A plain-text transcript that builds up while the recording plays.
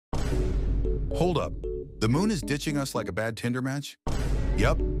Hold up. The moon is ditching us like a bad Tinder match?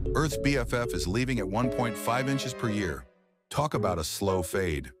 Yep, Earth's BFF is leaving at 1.5 inches per year. Talk about a slow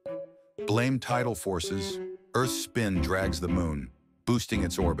fade. Blame tidal forces. Earth's spin drags the moon, boosting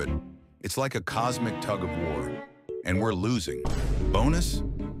its orbit. It's like a cosmic tug of war. And we're losing. Bonus?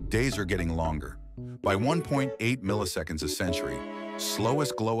 Days are getting longer. By 1.8 milliseconds a century,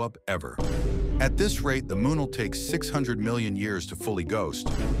 slowest glow-up ever. At this rate, the moon will take 600 million years to fully ghost.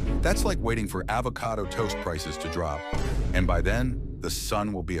 That's like waiting for avocado toast prices to drop. And by then, the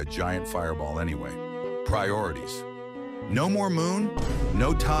sun will be a giant fireball anyway. Priorities. No more moon,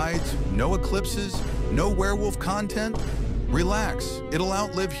 no tides, no eclipses, no werewolf content. Relax, it'll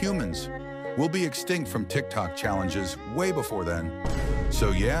outlive humans. We'll be extinct from TikTok challenges way before then.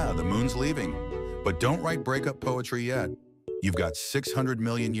 So yeah, the moon's leaving. But don't write breakup poetry yet. You've got 600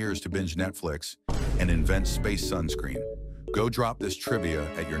 million years to binge Netflix and invent space sunscreen. Go drop this trivia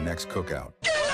at your next cookout.